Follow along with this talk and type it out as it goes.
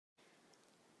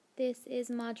This is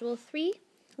Module 3,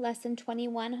 Lesson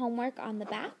 21, homework on the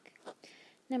back.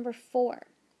 Number 4.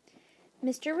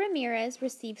 Mr. Ramirez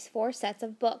receives 4 sets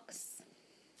of books.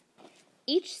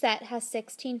 Each set has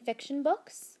 16 fiction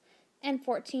books and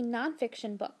 14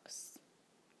 nonfiction books.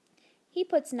 He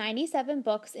puts 97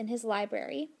 books in his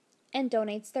library and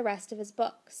donates the rest of his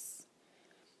books.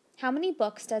 How many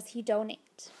books does he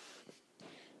donate?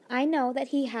 I know that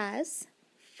he has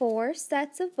 4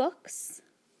 sets of books.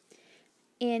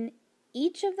 In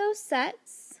each of those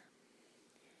sets,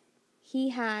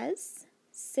 he has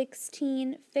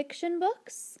 16 fiction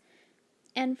books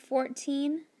and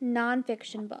 14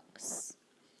 nonfiction books.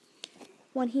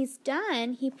 When he's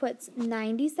done, he puts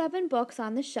 97 books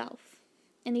on the shelf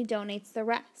and he donates the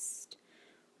rest.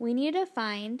 We need to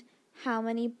find how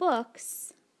many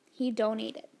books he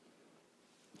donated.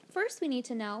 First, we need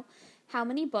to know how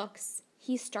many books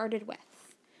he started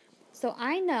with. So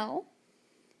I know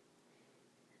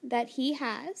that he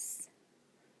has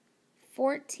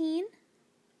 14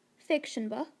 fiction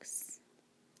books,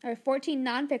 or 14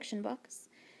 nonfiction books,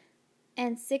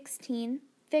 and 16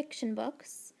 fiction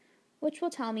books, which will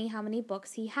tell me how many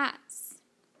books he has.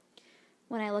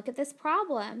 When I look at this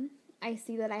problem, I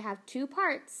see that I have 2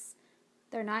 parts.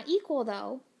 They're not equal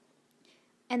though,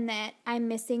 and that I'm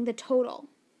missing the total.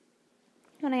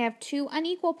 When I have 2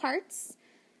 unequal parts,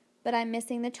 but I'm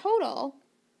missing the total,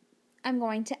 I'm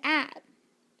going to add.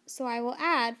 So I will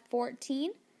add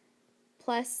 14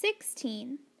 plus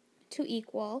 16 to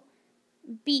equal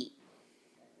B.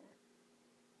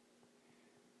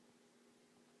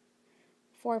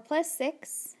 4 plus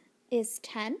 6 is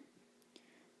 10.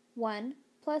 1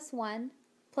 plus 1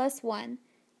 plus 1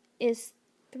 is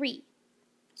 3.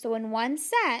 So in one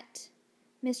set,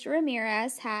 Mr.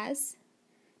 Ramirez has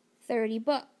 30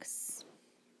 books.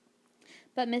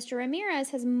 But Mr.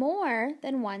 Ramirez has more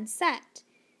than one set.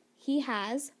 He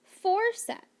has 4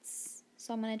 sets.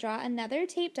 So I'm going to draw another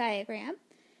tape diagram.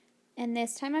 And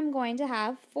this time I'm going to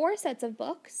have 4 sets of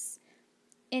books.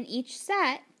 In each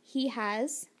set, he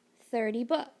has 30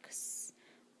 books,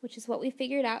 which is what we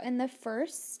figured out in the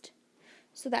first.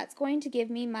 So that's going to give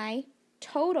me my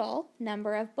total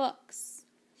number of books.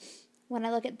 When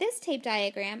I look at this tape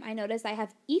diagram, I notice I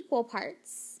have equal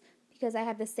parts because I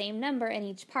have the same number in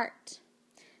each part.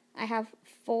 I have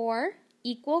 4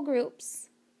 equal groups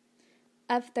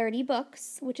of 30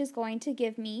 books, which is going to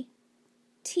give me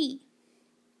T.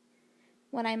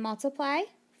 When I multiply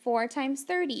 4 times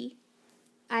 30,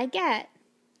 I get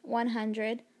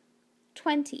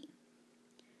 120.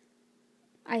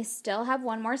 I still have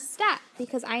one more step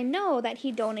because I know that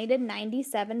he donated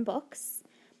 97 books,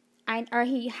 or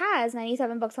he has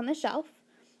 97 books on the shelf.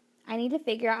 I need to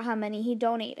figure out how many he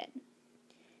donated.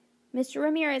 Mr.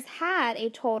 Ramirez had a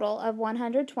total of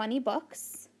 120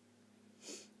 books.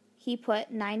 He put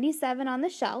 97 on the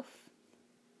shelf.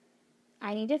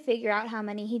 I need to figure out how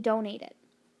many he donated.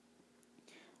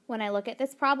 When I look at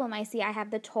this problem, I see I have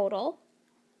the total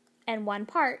and one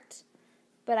part,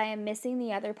 but I am missing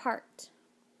the other part.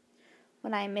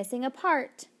 When I am missing a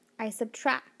part, I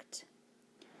subtract.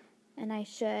 And I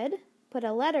should put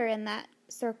a letter in that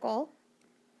circle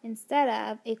instead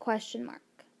of a question mark.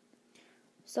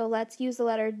 So let's use the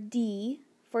letter D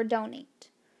for donate.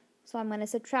 So I'm going to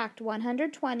subtract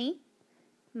 120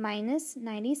 minus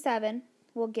 97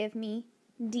 will give me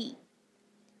D.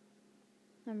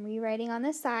 I'm rewriting on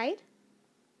the side.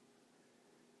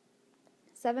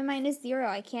 7 minus 0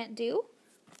 I can't do,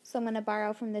 so I'm going to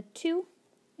borrow from the 2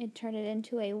 and turn it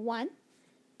into a 1.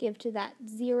 Give to that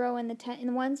 0 in the 10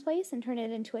 in 1's place and turn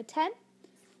it into a 10.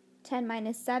 10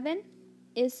 minus 7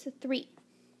 is 3.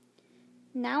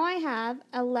 Now I have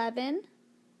 11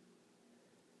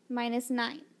 minus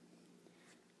 9.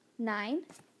 9,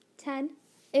 10,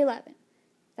 11.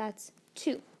 That's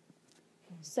 2.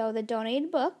 So the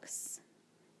donated books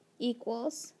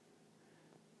equals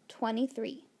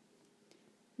 23.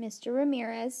 Mr.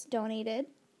 Ramirez donated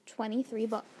 23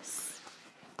 books.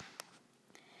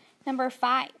 Number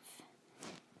 5.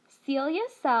 Celia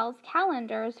sells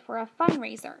calendars for a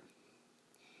fundraiser.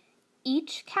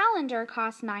 Each calendar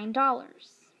costs $9.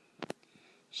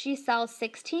 She sells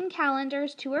 16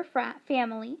 calendars to her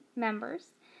family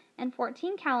members and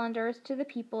 14 calendars to the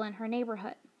people in her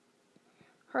neighborhood.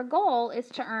 Her goal is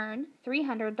to earn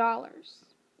 $300.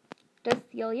 Does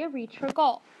Celia reach her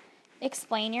goal?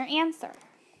 Explain your answer.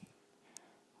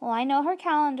 Well, I know her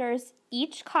calendars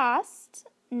each cost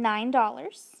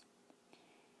 $9.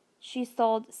 She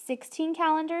sold 16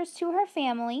 calendars to her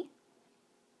family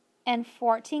and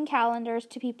 14 calendars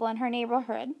to people in her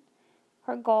neighborhood.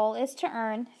 Her goal is to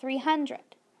earn $300.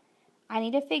 I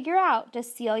need to figure out,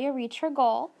 does Celia reach her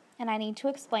goal? And I need to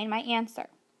explain my answer.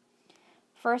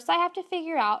 First, I have to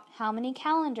figure out how many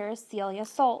calendars Celia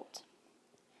sold.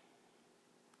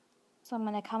 So I'm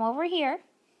going to come over here,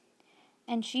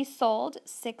 and she sold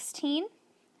 16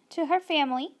 to her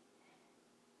family,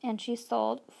 and she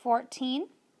sold 14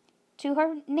 to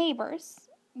her neighbors,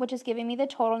 which is giving me the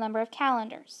total number of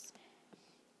calendars.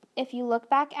 If you look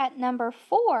back at number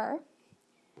 4,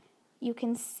 you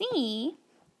can see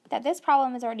that this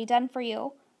problem is already done for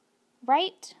you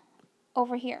right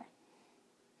over here.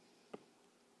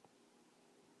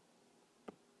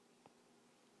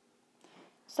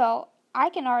 So I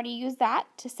can already use that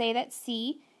to say that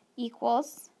C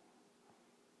equals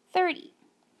 30.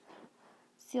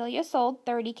 Celia sold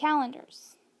 30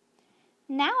 calendars.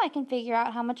 Now I can figure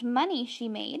out how much money she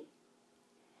made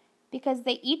because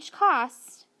they each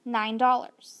cost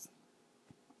 $9.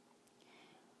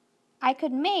 I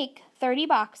could make 30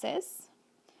 boxes,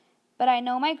 but I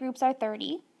know my groups are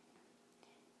 30,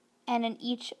 and in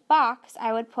each box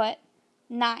I would put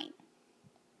 9.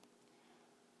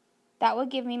 That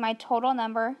would give me my total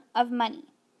number of money.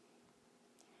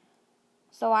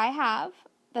 So I have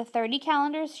the 30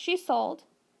 calendars she sold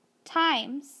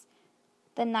times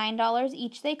the $9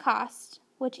 each they cost,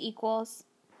 which equals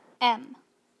M.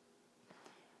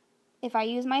 If I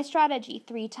use my strategy,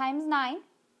 3 times 9,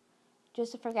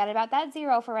 just to forget about that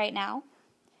 0 for right now,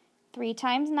 3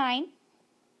 times 9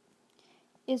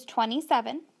 is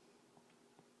 27,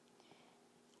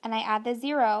 and I add the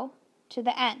 0 to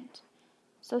the end.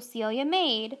 So Celia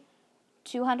made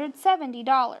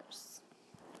 $270.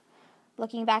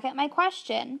 Looking back at my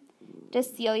question, does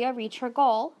Celia reach her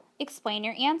goal? Explain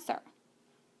your answer.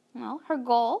 Well, her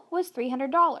goal was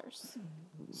 $300.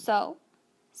 So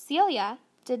Celia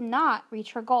did not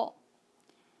reach her goal.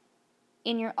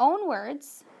 In your own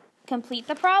words, complete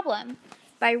the problem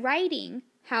by writing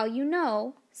how you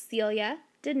know Celia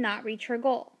did not reach her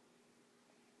goal.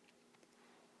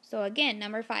 So again,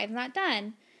 number 5 is not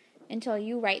done until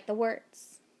you write the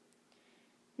words.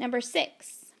 Number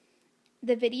 6,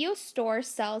 the video store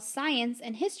sells science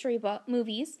and history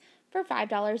movies for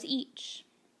 $5 each.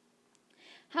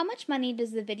 How much money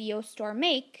does the video store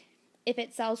make if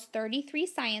it sells 33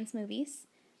 science movies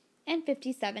and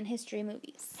 57 history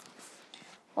movies?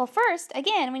 Well, first,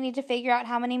 again, we need to figure out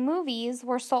how many movies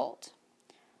were sold.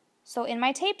 So in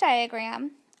my tape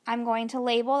diagram, I'm going to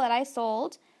label that I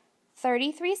sold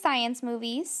 33 science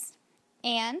movies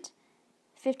and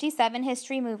 57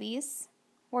 history movies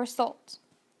were sold.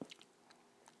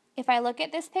 If I look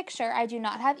at this picture, I do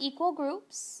not have equal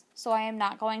groups, so I am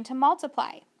not going to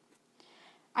multiply.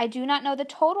 I do not know the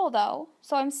total though,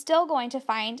 so I'm still going to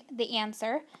find the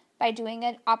answer by doing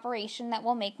an operation that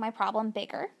will make my problem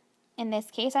bigger. In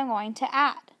this case, I'm going to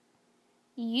add.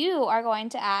 You are going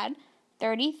to add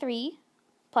 33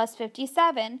 plus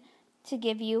 57 to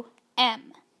give you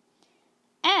M.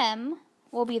 M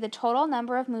will be the total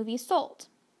number of movies sold.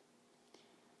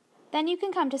 Then you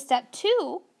can come to step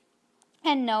 2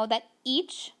 and know that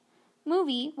each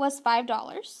movie was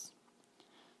 $5.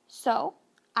 So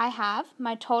I have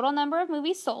my total number of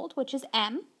movies sold, which is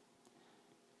M,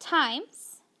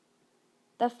 times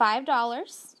the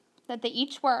 $5 that they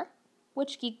each were,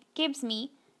 which gives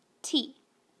me T.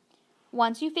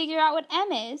 Once you figure out what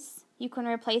M is, you can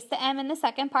replace the M in the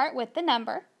second part with the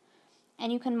number,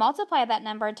 and you can multiply that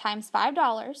number times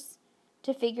 $5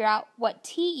 to figure out what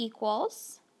T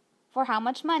equals for how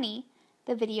much money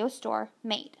the video store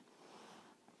made.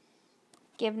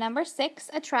 Give number 6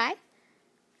 a try.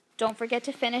 Don't forget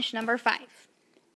to finish number 5.